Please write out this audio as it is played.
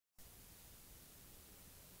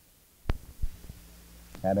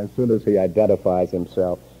And as soon as he identifies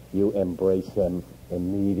himself, you embrace him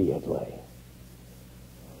immediately.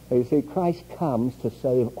 So you see, Christ comes to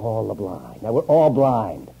save all the blind. Now, we're all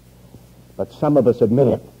blind, but some of us admit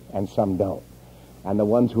it and some don't. And the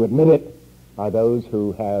ones who admit it are those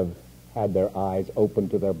who have had their eyes open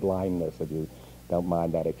to their blindness, if you don't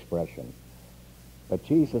mind that expression. But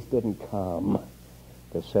Jesus didn't come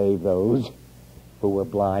to save those who were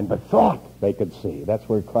blind but thought they could see. That's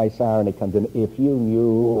where Christ's irony comes in. If you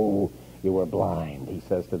knew you were blind, he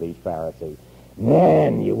says to these Pharisees,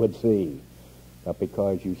 then you would see. But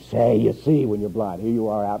because you say you see when you're blind, here you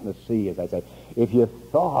are out in the sea, as I say. If you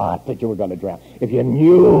thought that you were going to drown, if you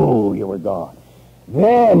knew you were gone,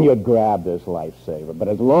 then you'd grab this lifesaver. But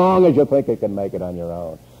as long as you think you can make it on your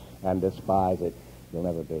own and despise it, you'll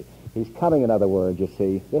never be. He's coming, in other words, you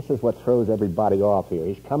see, this is what throws everybody off here.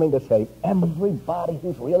 He's coming to save everybody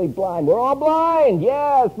who's really blind. We're all blind,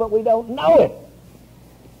 yes, but we don't know it.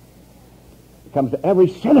 He comes to every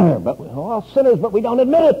sinner, but we're all sinners, but we don't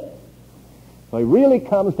admit it. So he really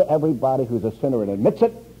comes to everybody who's a sinner and admits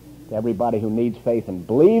it, to everybody who needs faith and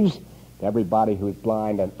believes, to everybody who's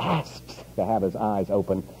blind and asks to have his eyes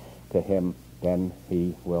open to him, then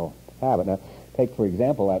he will have it. Now, take, for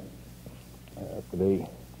example, I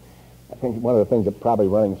think one of the things that's probably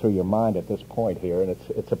running through your mind at this point here, and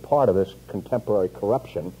it's a part of this contemporary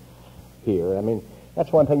corruption here. I mean,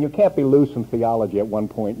 that's one thing. You can't be loose in theology at one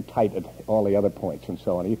point and tight at all the other points and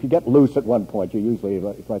so on. If you get loose at one point, you usually,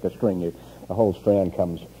 it's like a string, the whole strand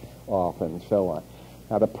comes off and so on.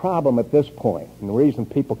 Now, the problem at this point, and the reason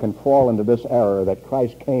people can fall into this error that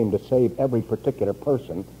Christ came to save every particular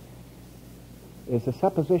person, is the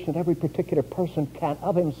supposition that every particular person can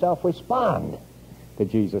of himself respond to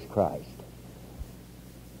Jesus Christ.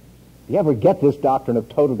 You ever get this doctrine of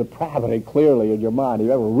total depravity clearly in your mind?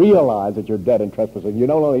 You ever realize that you're dead in trespasses? You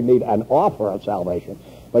don't only need an offer of salvation,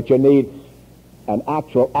 but you need an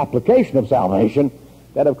actual application of salvation.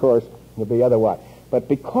 That, of course, would be otherwise. But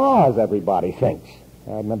because everybody thinks,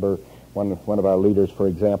 I remember one of our leaders, for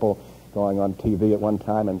example, going on TV at one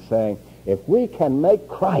time and saying, if we can make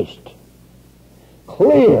Christ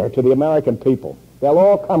clear to the American people, they'll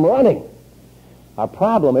all come running. Our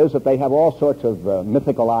problem is that they have all sorts of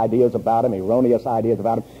mythical ideas about him, erroneous ideas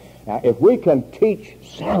about him. Now, if we can teach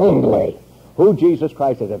soundly who Jesus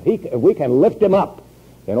Christ is, if we can lift him up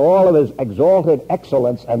in all of his exalted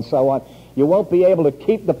excellence and so on, you won't be able to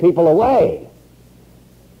keep the people away.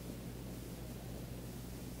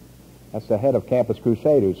 That's the head of Campus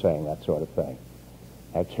Crusade who's saying that sort of thing.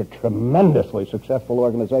 That's a tremendously successful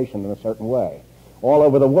organization in a certain way, all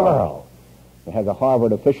over the world. It has a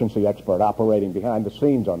Harvard efficiency expert operating behind the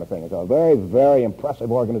scenes on the thing. It's a very, very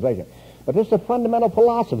impressive organization. But this is the fundamental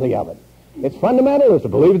philosophy of it. It's fundamentalist. It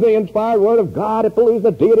believes in the inspired Word of God. It believes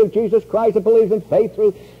in the deity of Jesus Christ. It believes in faith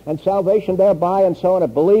through and salvation thereby and so on.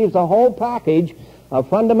 It believes the whole package of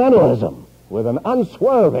fundamentalism with an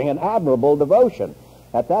unswerving and admirable devotion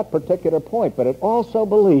at that particular point. But it also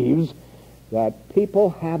believes that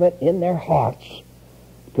people have it in their hearts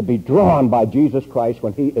to be drawn by Jesus Christ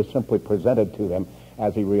when he is simply presented to them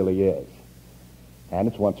as he really is. And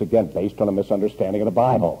it's once again based on a misunderstanding of the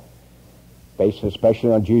Bible, based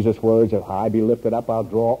especially on Jesus' words, if I be lifted up, I'll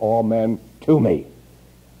draw all men to me.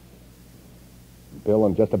 Bill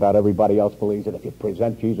and just about everybody else believes that if you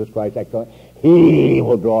present Jesus Christ, he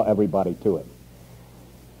will draw everybody to him.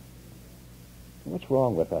 What's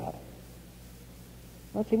wrong with that?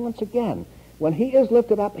 Let's see, once again, when he is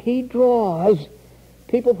lifted up, he draws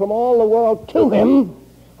people from all the world to him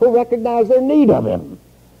who recognize their need of him.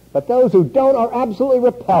 But those who don't are absolutely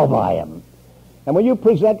repelled by him. And when you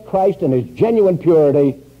present Christ in his genuine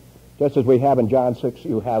purity, just as we have in John 6,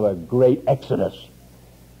 you have a great exodus.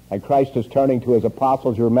 And Christ is turning to his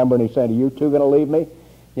apostles, you remember, and he's saying, are you two going to leave me? You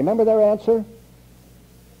remember their answer?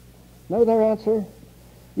 Know their answer?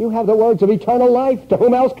 You have the words of eternal life. To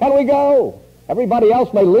whom else can we go? Everybody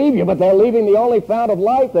else may leave you, but they're leaving the only fount of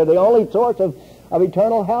life. They're the only source of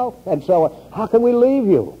eternal health, and so on. How can we leave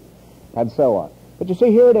you? And so on. But you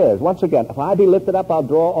see, here it is. Once again, if I be lifted up, I'll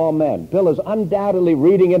draw all men. Bill is undoubtedly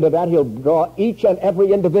reading into that. He'll draw each and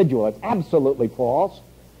every individual. It's absolutely false.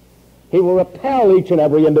 He will repel each and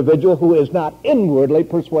every individual who is not inwardly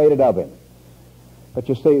persuaded of him. But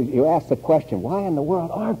you see, you ask the question, why in the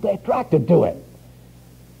world aren't they attracted to him?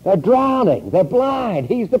 They're drowning. They're blind.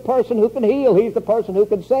 He's the person who can heal. He's the person who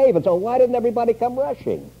can save. And so why didn't everybody come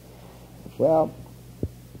rushing? Well,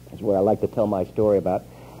 that's where I like to tell my story about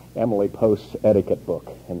Emily Post's etiquette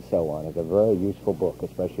book and so on. It's a very useful book,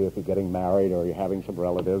 especially if you're getting married or you're having some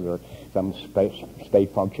relatives or some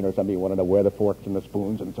state function or something. You want to know where the forks and the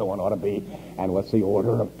spoons and so on ought to be and what's the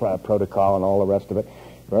order of protocol and all the rest of it.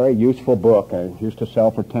 Very useful book. It used to sell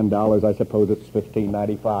for $10. I suppose it's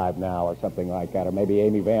 $15.95 now or something like that, or maybe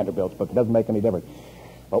Amy Vanderbilt's book. It doesn't make any difference.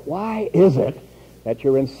 But why is it that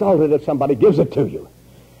you're insulted if somebody gives it to you?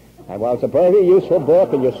 And while it's a very useful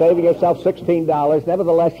book and you're saving yourself $16,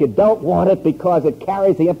 nevertheless you don't want it because it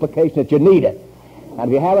carries the implication that you need it. And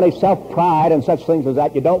if you have any self-pride and such things as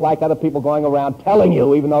that, you don't like other people going around telling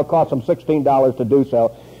you, even though it costs them $16 to do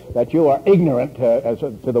so, that you are ignorant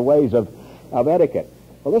to the ways of etiquette.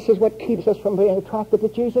 Well, this is what keeps us from being attracted to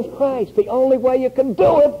Jesus Christ. The only way you can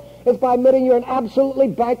do it is by admitting you're an absolutely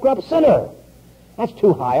bankrupt sinner. That's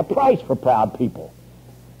too high a price for proud people.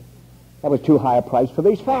 That was too high a price for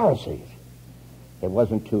these Pharisees. It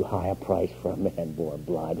wasn't too high a price for a man born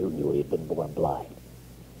blind who knew he had been born blind.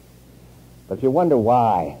 But if you wonder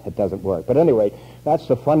why it doesn't work. But anyway, that's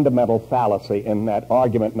the fundamental fallacy in that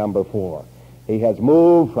argument number 4. He has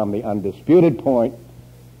moved from the undisputed point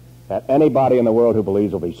that anybody in the world who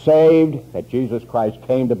believes will be saved, that Jesus Christ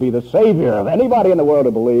came to be the Savior of anybody in the world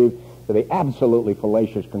who believes, to the absolutely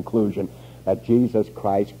fallacious conclusion that Jesus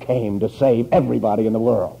Christ came to save everybody in the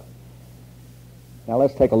world. Now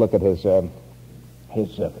let's take a look at his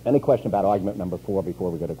any question about argument number 4 before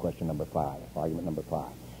we go to question number 5, argument number 5.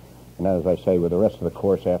 And as I say, with the rest of the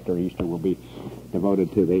course after Easter will be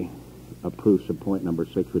devoted to the proofs of point number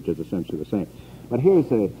 6, which is essentially the same. But here's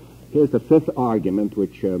the 5th argument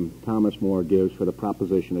which Thomas More gives for the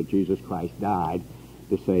proposition that Jesus Christ died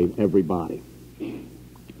to save everybody.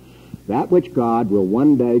 That which God will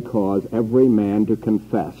one day cause every man to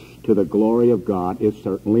confess to the glory of God is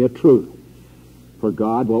certainly a truth. For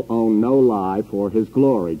God will own no lie for his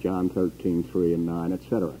glory, John 13:3 and 9,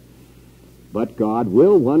 etc. But God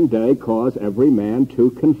will one day cause every man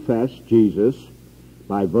to confess Jesus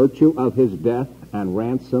by virtue of his death and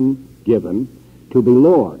ransom given to be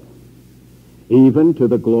Lord, even to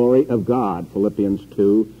the glory of God, Philippians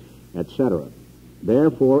 2, etc.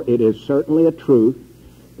 Therefore it is certainly a truth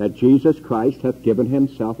that Jesus Christ hath given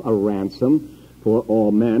himself a ransom for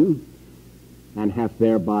all men, and hath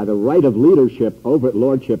thereby the right of lordship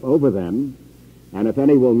over them. And if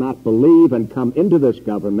any will not believe and come into this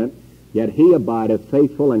government, yet he abideth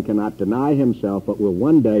faithful and cannot deny himself, but will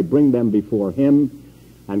one day bring them before him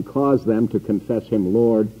and cause them to confess him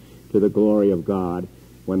Lord to the glory of God,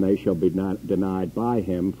 when they shall be not denied by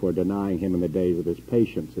him for denying him in the days of his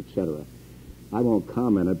patience, etc. I won't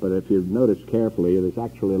comment it, but if you notice carefully, there's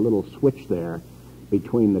actually a little switch there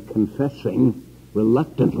between the confessing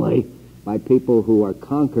reluctantly by people who are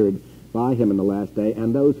conquered by him in the last day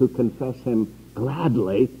and those who confess him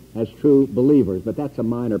gladly as true believers. But that's a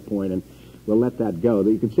minor point, and we'll let that go.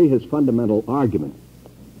 You can see his fundamental argument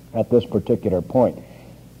at this particular point,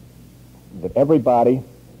 that everybody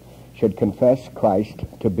should confess Christ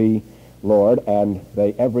to be Lord, and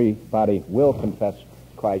everybody will confess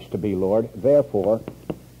Christ to be Lord. Therefore,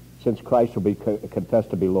 since Christ will be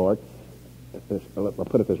confessed to be Lord, I'll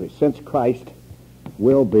put it this way, since Christ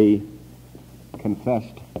will be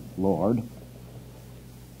confessed Lord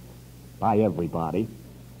by everybody,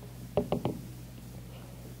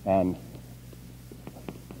 and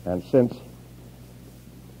since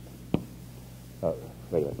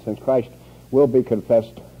Christ will be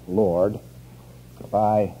confessed Lord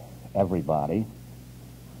by everybody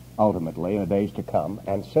ultimately in the days to come,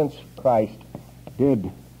 and since Christ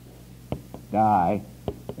did die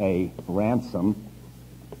a ransom,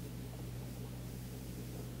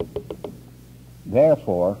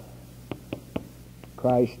 therefore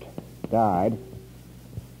Christ died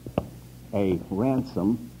a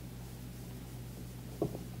ransom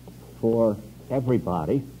for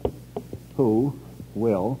everybody who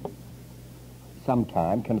will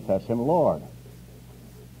sometime confess him Lord.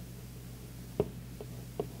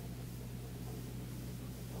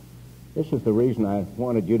 This is the reason I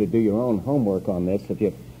wanted you to do your own homework on this. If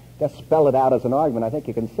you just spell it out as an argument, I think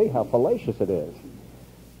you can see how fallacious it is.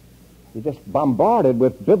 You're just bombarded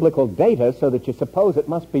with biblical data so that you suppose it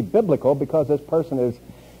must be biblical because this person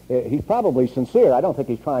he's probably sincere. I don't think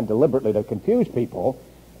he's trying deliberately to confuse people.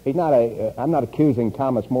 I'm not accusing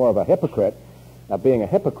Thomas More of a hypocrite, of being a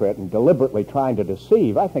hypocrite and deliberately trying to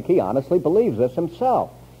deceive. I think he honestly believes this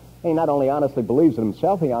himself. He not only honestly believes it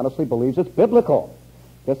himself, he honestly believes it's biblical.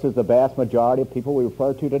 Just as the vast majority of people we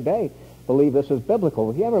refer to today believe this is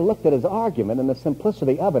biblical. If you ever looked at his argument and the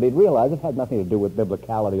simplicity of it, he'd realize it had nothing to do with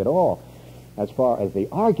biblicality at all as far as the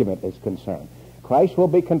argument is concerned. Christ will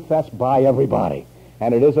be confessed by everybody.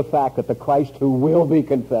 And it is a fact that the Christ who will be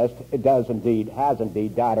confessed has indeed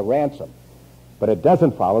died a ransom. But it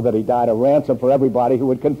doesn't follow that he died a ransom for everybody who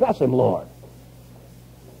would confess him Lord.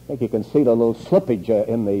 I think you can see the little slippage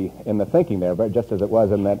in the thinking there, but just as it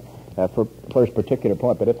was in that for first particular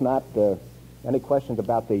point. But if not, any questions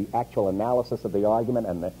about the actual analysis of the argument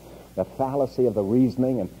and the fallacy of the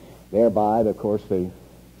reasoning, and thereby, of course, the,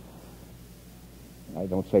 I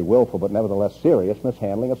don't say willful, but nevertheless serious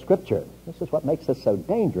mishandling of Scripture. This is what makes this so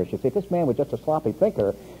dangerous. You see, if this man was just a sloppy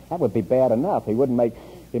thinker, that would be bad enough. He wouldn't make,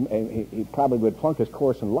 he probably would flunk his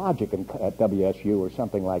course in logic at WSU or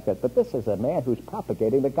something like that. But this is a man who's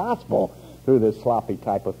propagating the gospel through this sloppy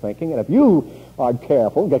type of thinking. And if you aren't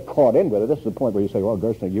careful and get caught in with it, this is the point where you say, well,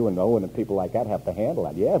 Gerstner, you and Owen and people like that have to handle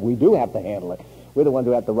it. Yeah, we do have to handle it. We're the ones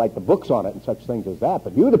who have to write the books on it and such things as that.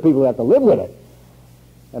 But you're the people who have to live with it.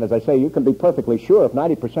 And as I say, you can be perfectly sure if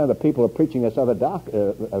 90% of the people are preaching this other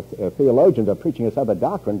theologians are preaching this other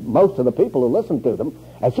doctrine, most of the people who listen to them,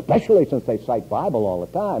 especially since they cite Bible all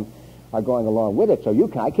the time, are going along with it. So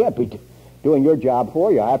I can't be doing your job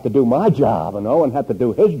for you. I have to do my job, and Owen had to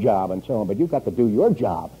do his job, and so on. But you've got to do your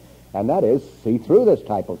job, and that is see through this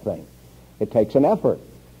type of thing. It takes an effort.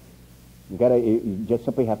 You just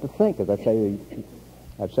simply have to think. As I say,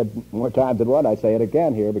 I've said more times than one, I say it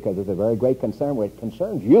again here because it's a very great concern where it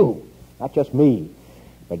concerns you, not just me,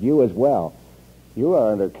 but you as well. You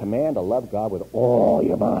are under command to love God with all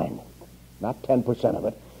your mind, not 10% of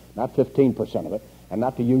it, not 15% of it, and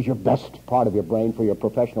not to use your best part of your brain for your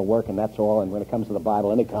professional work, and that's all. And when it comes to the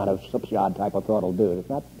Bible, any kind of slipshod type of thought will do it. It's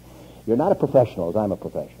not, you're not a professional as I'm a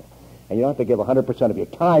professional. And you don't have to give 100% of your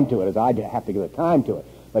time to it as I have to give the time to it.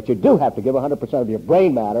 But you do have to give 100% of your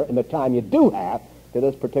brain matter in the time you do have to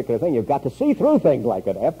this particular thing. You've got to see through things like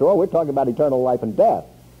it. After all, we're talking about eternal life and death.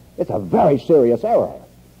 It's a very serious error.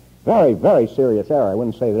 Very, very serious error. I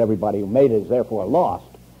wouldn't say that everybody who made it is therefore lost.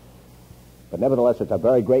 But nevertheless, it's a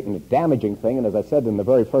very great and damaging thing. And as I said in the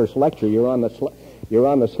very first lecture, you're on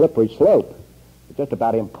the slippery slope. It's just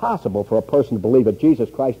about impossible for a person to believe that Jesus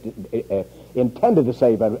Christ intended to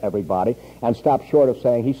save everybody and stop short of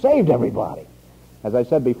saying he saved everybody. As I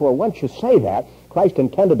said before, once you say that, Christ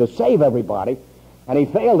intended to save everybody, and he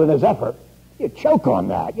failed in his effort, you choke on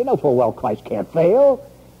that. You know full well Christ can't fail.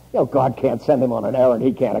 You know God can't send him on an errand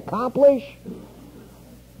he can't accomplish.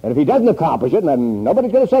 And if he doesn't accomplish it, then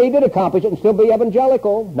nobody's going to say he did accomplish it and still be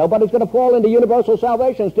evangelical. Nobody's going to fall into universal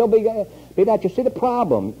salvation and still be that. You see the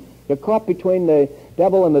problem. You're caught between the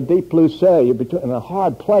devil and the deep blue sea. You're in a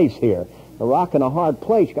hard place here. A rock in a hard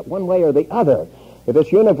place. You've got one way or the other. If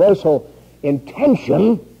this universal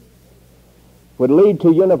intention would lead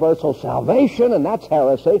to universal salvation, and that's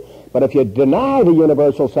heresy. But if you deny the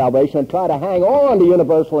universal salvation and try to hang on to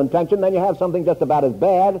universal intention, then you have something just about as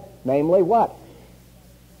bad, namely what?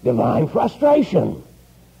 Divine frustration.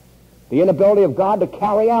 The inability of God to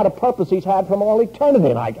carry out a purpose he's had from all eternity.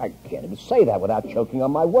 And I can't even say that without choking on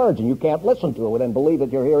my words, and you can't listen to it and believe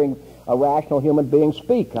that you're hearing a rational human being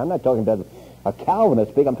speak. I'm not talking about a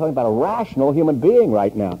Calvinist speak. I'm talking about a rational human being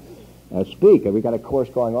right now. Speak. We've got a course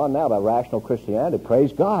going on now about rational Christianity.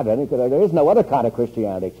 Praise God. There is no other kind of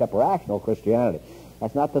Christianity except rational Christianity.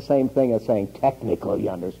 That's not the same thing as saying technical, you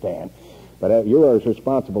understand. But you are as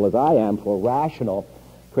responsible as I am for rational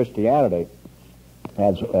Christianity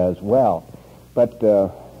as well. But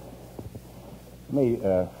let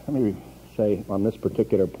me say on this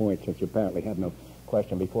particular point, since you apparently had no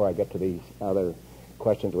question, before I get to these other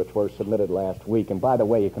questions which were submitted last week. And by the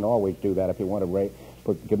way, you can always do that if you want to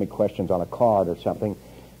give me questions on a card or something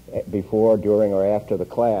before, during, or after the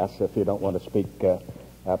class if you don't want to speak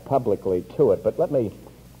publicly to it. But let me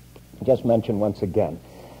just mention once again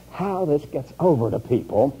how this gets over to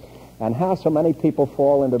people and how so many people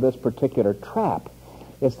fall into this particular trap.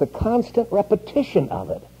 It's the constant repetition of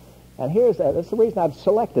it. And that's the reason I've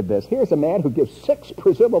selected this. Here's a man who gives 6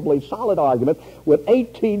 presumably solid arguments with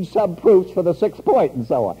 18 sub-proofs for the 6th point and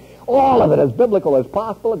so on. All of it as biblical as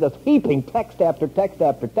possible, just heaping text after text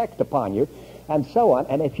after text upon you, and so on.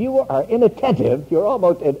 And if you are inattentive, you're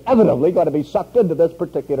almost inevitably going to be sucked into this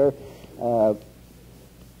particular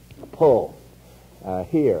pull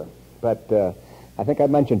here. But I think I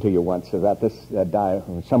mentioned to you once about this,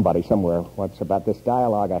 somebody somewhere once, about this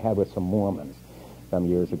dialogue I had with some Mormons some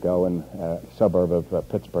years ago in a suburb of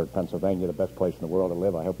Pittsburgh, Pennsylvania, the best place in the world to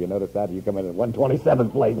live. I hope you noticed that. You come in at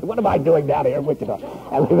 127th place. What am I doing down here in Wichita?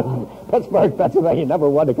 I live in Pittsburgh, Pennsylvania, number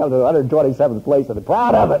 1 to come to the 127th place, and I'm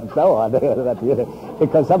proud of it, and so on.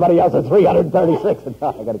 Because somebody else is 336, and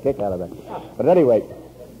I got a kick out of that. But anyway,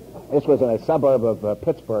 this was in a suburb of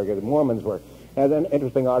Pittsburgh, and the Mormons were. And an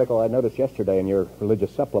interesting article I noticed yesterday in your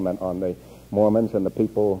religious supplement on the Mormons and the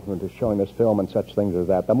people who are showing this film and such things as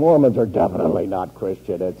that. The Mormons are definitely not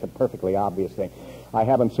Christian. It's a perfectly obvious thing. I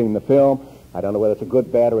haven't seen the film. I don't know whether it's a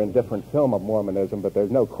good, bad, or indifferent film of Mormonism, but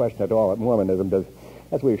there's no question at all that Mormonism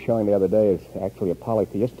as we were showing the other day, is actually a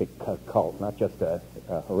polytheistic cult, not just a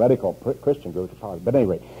heretical Christian group. But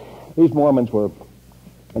anyway, these Mormons were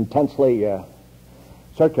intensely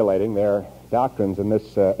circulating their doctrines in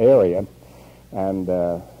this area, and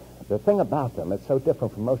the thing about them, it's so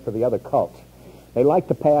different from most of the other cults. They like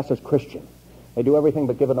to pass as Christian. They do everything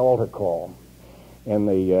but give an altar call in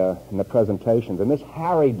the presentations. And this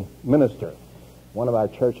harried minister, one of our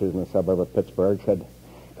churches in the suburb of Pittsburgh, said,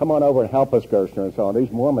 "Come on over and help us, Gerstner," and so on.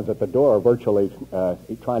 These Mormons at the door are virtually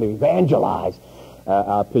trying to evangelize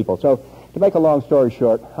our people. So, to make a long story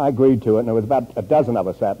short, I agreed to it, and there was about a dozen of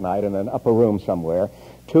us that night in an upper room somewhere.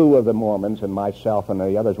 Two of the Mormons and myself, and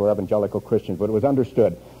the others were evangelical Christians, but it was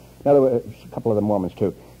understood. Now, there were a couple of the Mormons,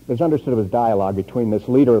 too. It was understood it was dialogue between this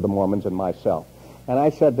leader of the Mormons and myself. And I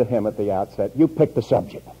said to him at the outset, "You pick the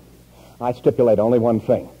subject. I stipulate only one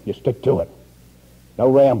thing. You stick to it. No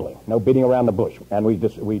rambling, no beating around the bush." And we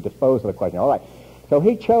disposed of the question. All right. So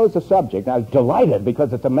he chose the subject, and I was delighted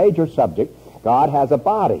because it's a major subject. God has a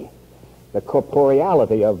body, the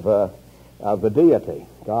corporeality of the deity.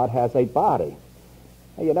 God has a body.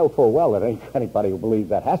 Now, you know full well that anybody who believes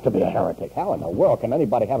that has to be a heretic. How in the world can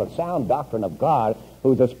anybody have a sound doctrine of God,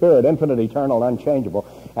 who's a spirit, infinite, eternal, unchangeable,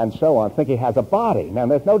 and so on, think he has a body? Now,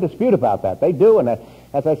 there's no dispute about that. They do, and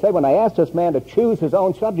as I say, when I asked this man to choose his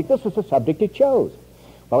own subject, this is the subject he chose.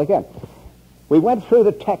 Well, again, we went through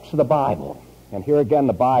the text of the Bible, and here again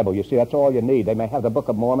the Bible. You see, that's all you need. They may have the Book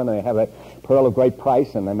of Mormon, and they have a Pearl of Great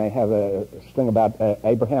Price, and they may have a thing about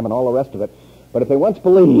Abraham and all the rest of it. But if they once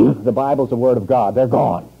believe the Bible's the Word of God, they're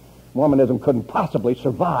gone. Mormonism couldn't possibly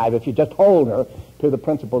survive if you just hold her to the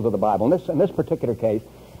principles of the Bible. In this particular case,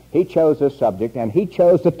 he chose this subject, and he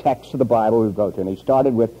chose the text of the Bible we go to. And he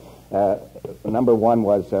started with, number one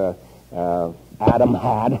was Adam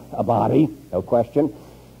had a body, no question.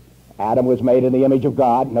 Adam was made in the image of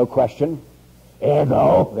God, no question.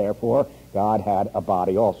 Ergo, therefore, God had a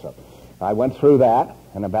body also. I went through that,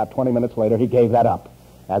 and about 20 minutes later, he gave that up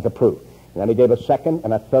as a proof. And then he gave a second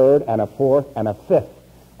and a third and a fourth and a fifth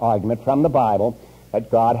argument from the Bible that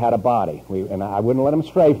God had a body. And I wouldn't let him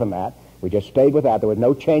stray from that. We just stayed with that. There was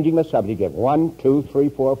no changing the subject. He gave 1, 2, 3,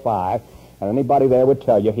 4, 5. And anybody there would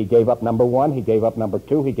tell you he gave up number 1, he gave up number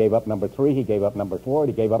 2, he gave up number 3, he gave up number 4,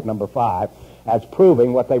 he gave up number 5 as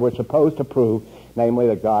proving what they were supposed to prove, namely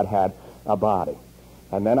that God had a body.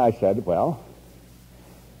 And then I said, well,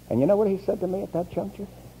 and you know what he said to me at that juncture?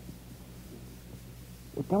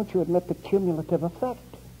 Well, don't you admit the cumulative effect?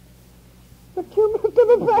 The cumulative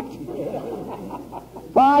effect.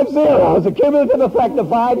 5 zeros, the cumulative effect of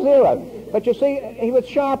 5 zeros. But you see, he was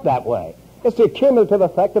sharp that way. It's the cumulative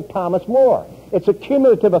effect of Thomas More. It's a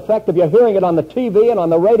cumulative effect of you hearing it on the TV and on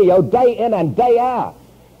the radio day in and day out.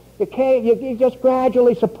 You just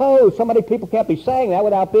gradually suppose. So many people can't be saying that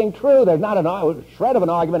without being true. There's not a shred of an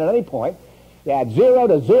argument at any point. You add 0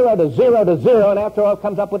 to 0 to 0 to 0, and after all, it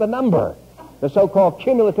comes up with a number. The so-called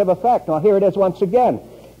cumulative effect. Now, here it is once again.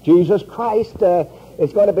 Jesus Christ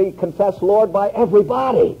is going to be confessed Lord by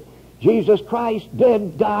everybody. Jesus Christ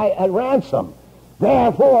did die a ransom.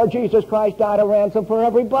 Therefore, Jesus Christ died a ransom for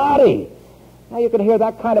everybody. Now, you can hear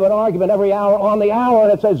that kind of an argument every hour on the hour,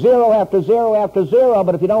 and it says 0 after 0 after 0,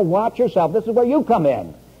 but if you don't watch yourself, this is where you come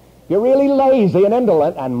in. You're really lazy and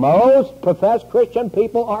indolent, and most professed Christian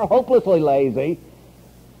people are hopelessly lazy.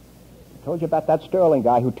 I told you about that Sterling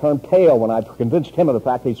guy who turned pale when I convinced him of the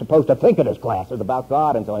fact that he's supposed to think in his classes about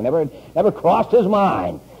God, and so he never crossed his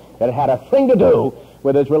mind that it had a thing to do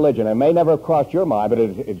with his religion. It may never have crossed your mind, but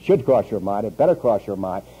it should cross your mind. It better cross your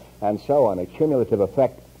mind, and so on. A cumulative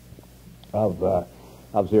effect of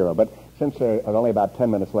 0. But since there are only about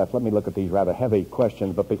 10 minutes left, let me look at these rather heavy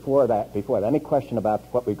questions. But before that, any question about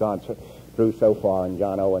what we've gone through so far in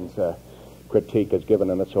John Owen's critique is given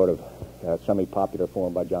in a sort of semi-popular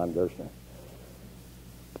form by John Gerstner.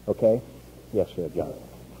 Okay? Yes, sir, John.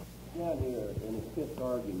 Down here in his fifth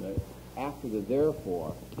argument, after the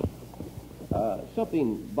therefore,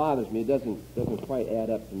 something bothers me. It doesn't quite add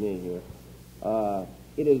up to me here.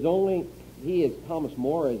 It is only, Thomas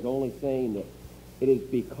More is only saying that it is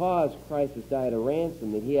because Christ has died a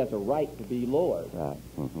ransom that he has a right to be Lord. Right.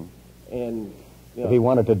 Mm-hmm. And if he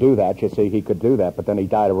wanted to do that, you see, he could do that, but then he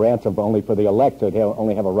died a ransom only for the elect, so he'll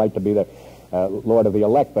only have a right to be the Lord of the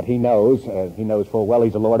elect, but he knows full well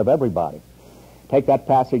he's the Lord of everybody. Take that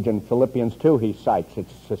passage in Philippians 2 he cites.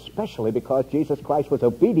 It's especially because Jesus Christ was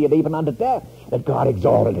obedient even unto death that God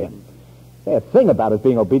exalted him. The thing about it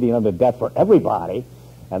being obedient unto death for everybody,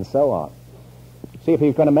 and so on. See, if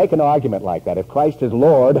he's going to make an argument like that, if Christ is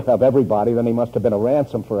Lord of everybody, then he must have been a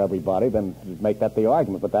ransom for everybody, then make that the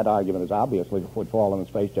argument. But that argument is obviously would fall on his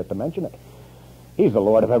face just to mention it. He's the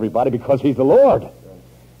Lord of everybody because he's the Lord.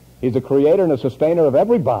 He's the creator and the sustainer of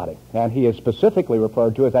everybody. And he is specifically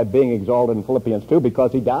referred to as that being exalted in Philippians 2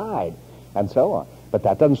 because he died and so on. But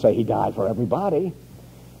that doesn't say he died for everybody.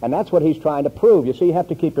 And that's what he's trying to prove. You see, you have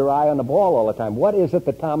to keep your eye on the ball all the time. What is it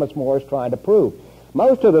that Thomas More is trying to prove?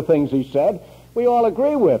 Most of the things he said, we all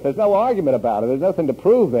agree with. There's no argument about it. There's nothing to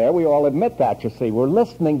prove there. We all admit that, you see. We're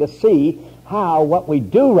listening to see how what we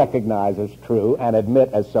do recognize as true and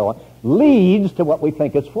admit as so on leads to what we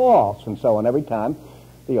think is false and so on. Every time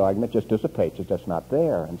the argument just dissipates. It's just not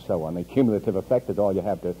there and so on. The cumulative effect is all you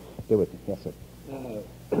have to do with it. Yes, sir.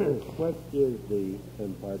 What is the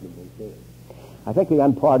unpardonable sin? I think the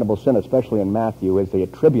unpardonable sin, especially in Matthew, is the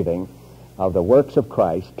attributing of the works of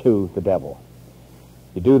Christ to the devil.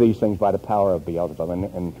 You do these things by the power of Beelzebub,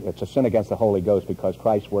 and it's a sin against the Holy Ghost because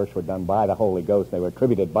Christ's works were done by the Holy Ghost. They were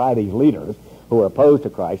attributed by these leaders who were opposed to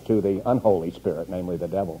Christ to the unholy spirit, namely the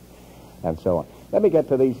devil, and so on. Let me get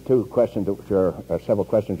to these two questions, which are several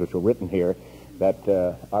questions which were written here, that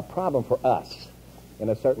are a problem for us. In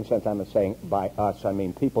a certain sense, I'm saying by us, I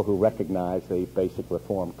mean people who recognize the basic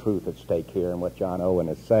Reformed truth at stake here and what John Owen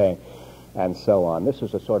is saying, and so on. This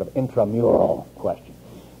is a sort of intramural question.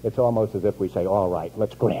 It's almost as if we say, all right,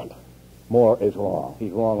 let's grant. More is wrong.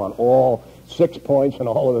 He's wrong on all 6 points and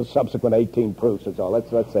all of the subsequent 18 proofs and so on.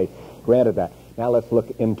 Let's say, granted that. Now let's look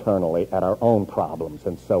internally at our own problems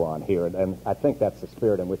and so on here. And I think that's the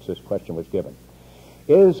spirit in which this question was given.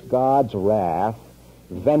 Is God's wrath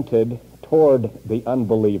vented toward the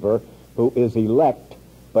unbeliever who is elect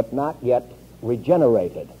but not yet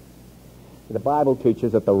regenerated? The Bible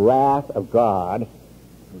teaches that the wrath of God,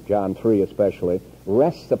 John 3 especially,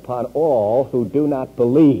 rests upon all who do not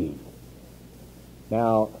believe.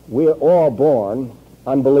 Now, we're all born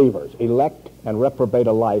unbelievers. Elect and reprobate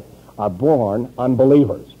alike are born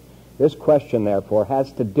unbelievers. This question, therefore,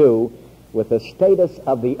 has to do with the status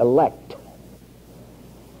of the elect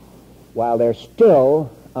while they're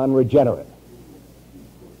still unregenerate.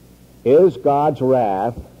 Is God's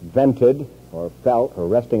wrath vented or felt or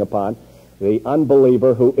resting upon the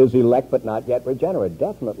unbeliever who is elect but not yet regenerate?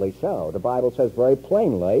 Definitely so. The Bible says very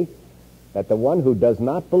plainly that the one who does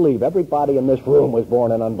not believe, everybody in this room was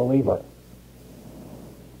born an unbeliever.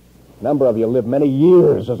 A number of you lived many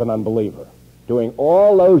years as an unbeliever. During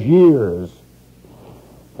all those years,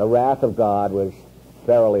 the wrath of God was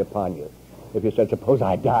thoroughly upon you. If you said, suppose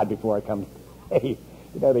I died before I come to faith,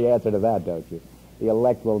 you know the answer to that, don't you? The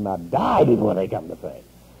elect will not die before they come to faith.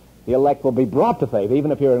 The elect will be brought to faith.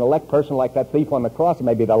 Even if you're an elect person like that thief on the cross, it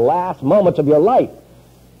may be the last moments of your life.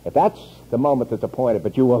 If that's the moment that's appointed,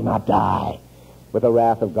 but you will not die with the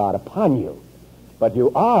wrath of God upon you. But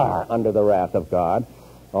you are under the wrath of God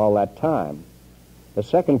all that time. The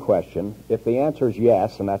second question, if the answer is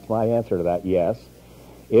yes, and that's my answer to that, yes,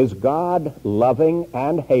 is God loving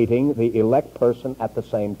and hating the elect person at the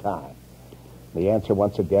same time? The answer,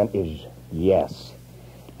 once again, is yes.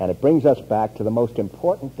 And it brings us back to the most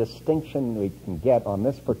important distinction we can get on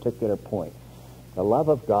this particular point. The love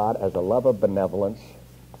of God as a love of benevolence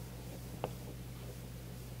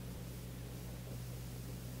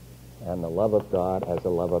and the love of God as a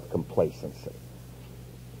love of complacency.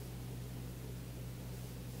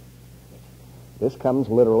 This comes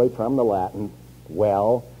literally from the Latin,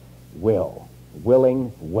 well, will,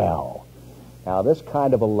 willing well. Now, this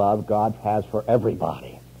kind of a love God has for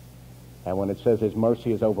everybody. And when it says his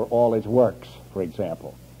mercy is over all his works, for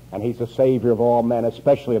example, and he's the Savior of all men,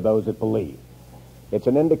 especially of those that believe, it's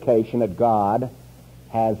an indication that God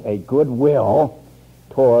has a good will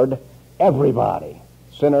toward everybody,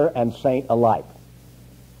 sinner and saint alike.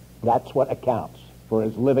 That's what accounts for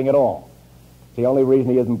his living at all. It's the only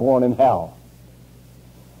reason he isn't born in hell.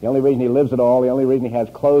 The only reason he lives at all, the only reason he has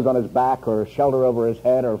clothes on his back or shelter over his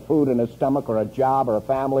head or food in his stomach or a job or a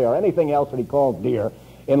family or anything else that he calls dear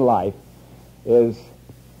in life is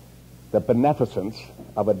the beneficence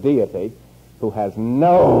of a deity who has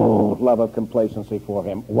no love of complacency for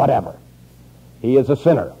him whatever. He is a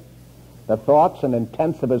sinner. The thoughts and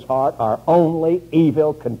intents of his heart are only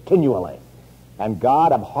evil continually. And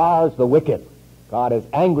God abhors the wicked. God is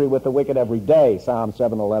angry with the wicked every day, Psalm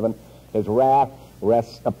 7:11. His wrath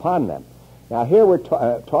rests upon them. Now here we're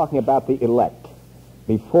talking about the elect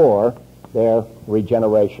before their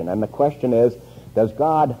regeneration. And the question is, does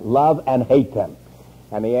God love and hate them?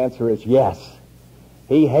 And the answer is yes.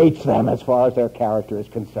 He hates them as far as their character is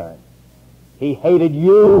concerned. He hated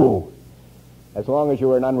you as long as you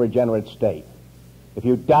were in an unregenerate state. If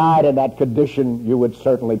you died in that condition, you would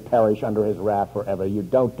certainly perish under his wrath forever. You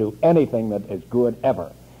don't do anything that is good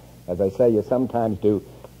ever. As I say, you sometimes do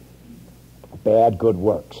bad good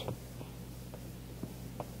works.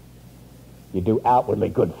 You do outwardly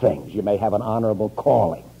good things. You may have an honorable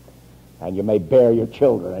calling. and you may bear your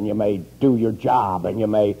children, and you may do your job, and you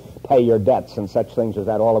may pay your debts and such things as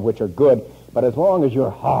that, all of which are good. But as long as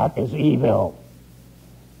your heart is evil,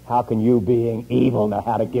 how can you, being evil, know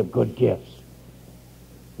how to give good gifts?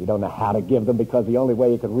 You don't know how to give them, because the only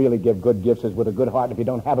way you can really give good gifts is with a good heart. And if you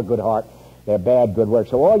don't have a good heart, they're bad good works.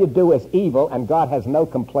 So all you do is evil, and God has no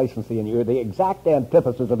complacency in you. You're the exact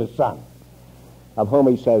antithesis of his Son, of whom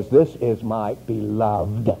he says, "This is my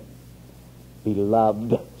beloved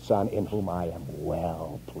Son, in whom I am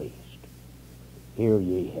well pleased. Hear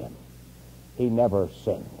ye him." He never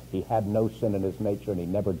sinned. He had no sin in his nature, and he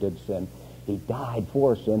never did sin. He died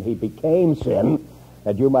for sin. He became sin,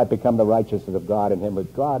 that you might become the righteousness of God in him.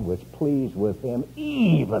 But God was pleased with him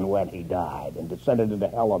even when he died and descended into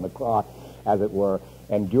hell on the cross, as it were,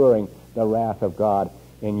 enduring the wrath of God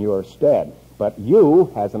in your stead. But you,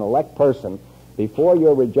 as an elect person, before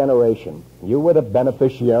your regeneration, you were the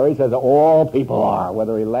beneficiaries, as all people are,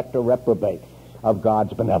 whether elect or reprobate, of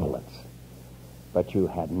God's benevolence. But you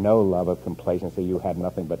had no love of complacency. You had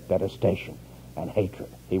nothing but detestation and hatred.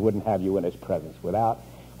 He wouldn't have you in his presence. Without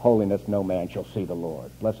holiness, no man shall see the Lord.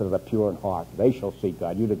 Blessed are the pure in heart. They shall see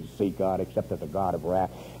God. You didn't see God except as a God of wrath,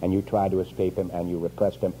 and you tried to escape him, and you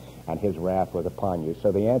repressed him, and his wrath was upon you.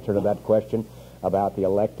 So the answer to that question about the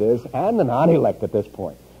elect is, and the non-elect at this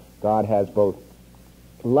point, God has both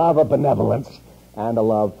love of benevolence and a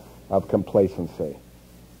love of complacency.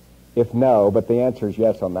 If no, but the answer is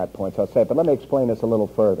yes on that point, so I'll say it. But let me explain this a little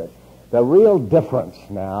further. The real difference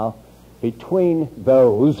now between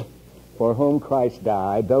those for whom Christ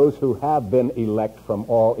died, those who have been elect from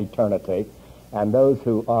all eternity, and those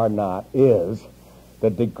who are not, is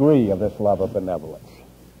the degree of this love of benevolence.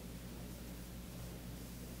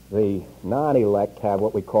 The non-elect have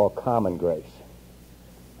what we call common grace.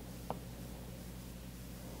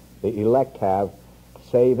 The elect have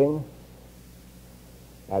saving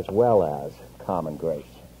as well as common grace.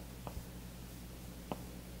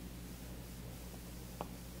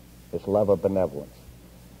 This love of benevolence.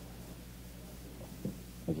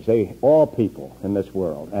 As you see, all people in this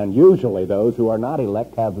world, and usually those who are not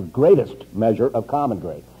elect, have the greatest measure of common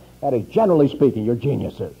grace. That is, generally speaking, your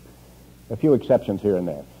geniuses. A few exceptions here and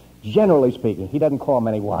there. Generally speaking, he doesn't call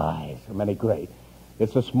many wise or many great.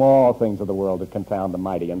 It's the small things of the world that confound the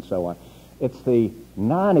mighty and so on. It's the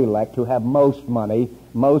non-elect who have most money,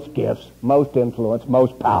 most gifts, most influence,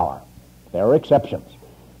 most power. There are exceptions.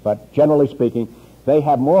 But generally speaking, they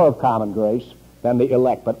have more of common grace than the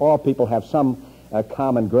elect. But all people have some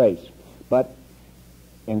common grace. But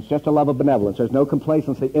it's just a love of benevolence. There's no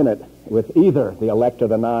complacency in it with either the elect or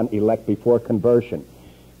the non-elect before conversion.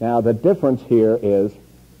 Now, the difference here is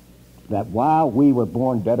that while we were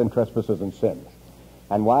born dead in trespasses and sins,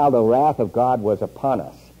 and while the wrath of God was upon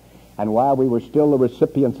us, and while we were still the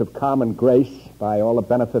recipients of common grace by all the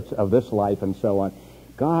benefits of this life and so on,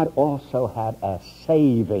 God also had a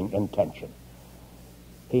saving intention.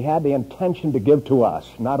 He had the intention to give to us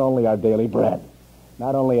not only our daily bread,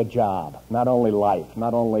 not only a job, not only life,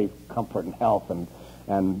 not only comfort and health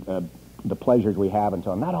and the pleasures we have and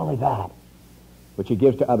so on, not only that, which he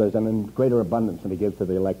gives to others and in greater abundance than he gives to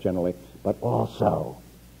the elect generally, but also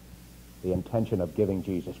the intention of giving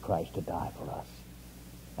Jesus Christ to die for us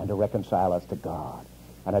and to reconcile us to God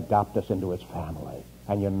and adopt us into his family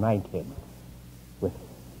and unite him with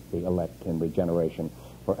the elect in regeneration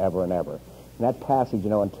forever and ever. In that passage,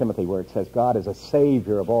 in Timothy, where it says God is a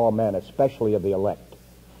Savior of all men, especially of the elect.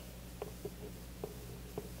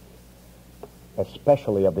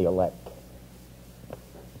 Especially of the elect.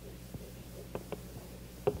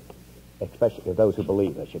 Especially of those who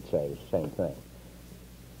believe, I should say, is the same thing.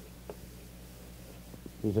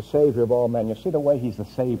 He's a Savior of all men. You see the way he's the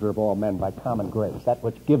Savior of all men by common grace. That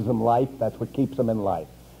which gives them life, that's what keeps them in life.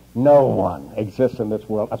 No one exists in this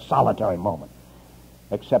world a solitary moment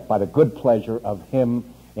except by the good pleasure of him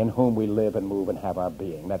in whom we live and move and have our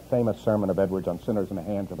being. That famous sermon of Edwards on sinners in the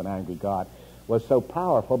hands of an angry God was so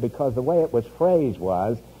powerful because the way it was phrased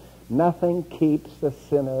was, nothing keeps the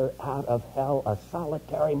sinner out of hell a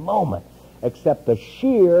solitary moment except the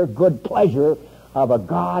sheer good pleasure of a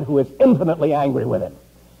God who is infinitely angry with him.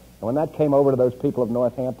 And when that came over to those people of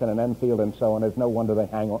Northampton and Enfield and so on, there's no wonder they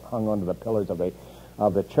hung onto the pillars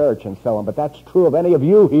of the church and so on. But that's true of any of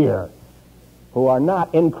you here who are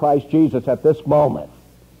not in Christ Jesus at this moment.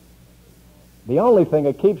 The only thing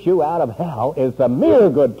that keeps you out of hell is the mere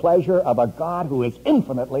good pleasure of a God who is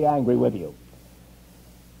infinitely angry with you.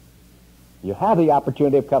 You have the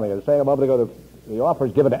opportunity of coming. As I say a moment ago, the offer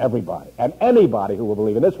is given to everybody. And anybody who will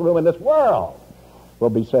believe in this room, in this world, will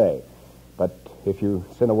be saved. But if you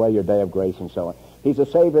sin away your day of grace and so on. He's a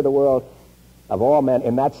Savior of the world, of all men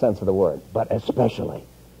in that sense of the word, but especially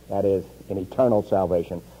that is, in eternal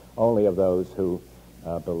salvation, only of those who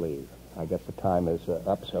believe. I guess the time is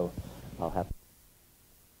up, so I'll have to...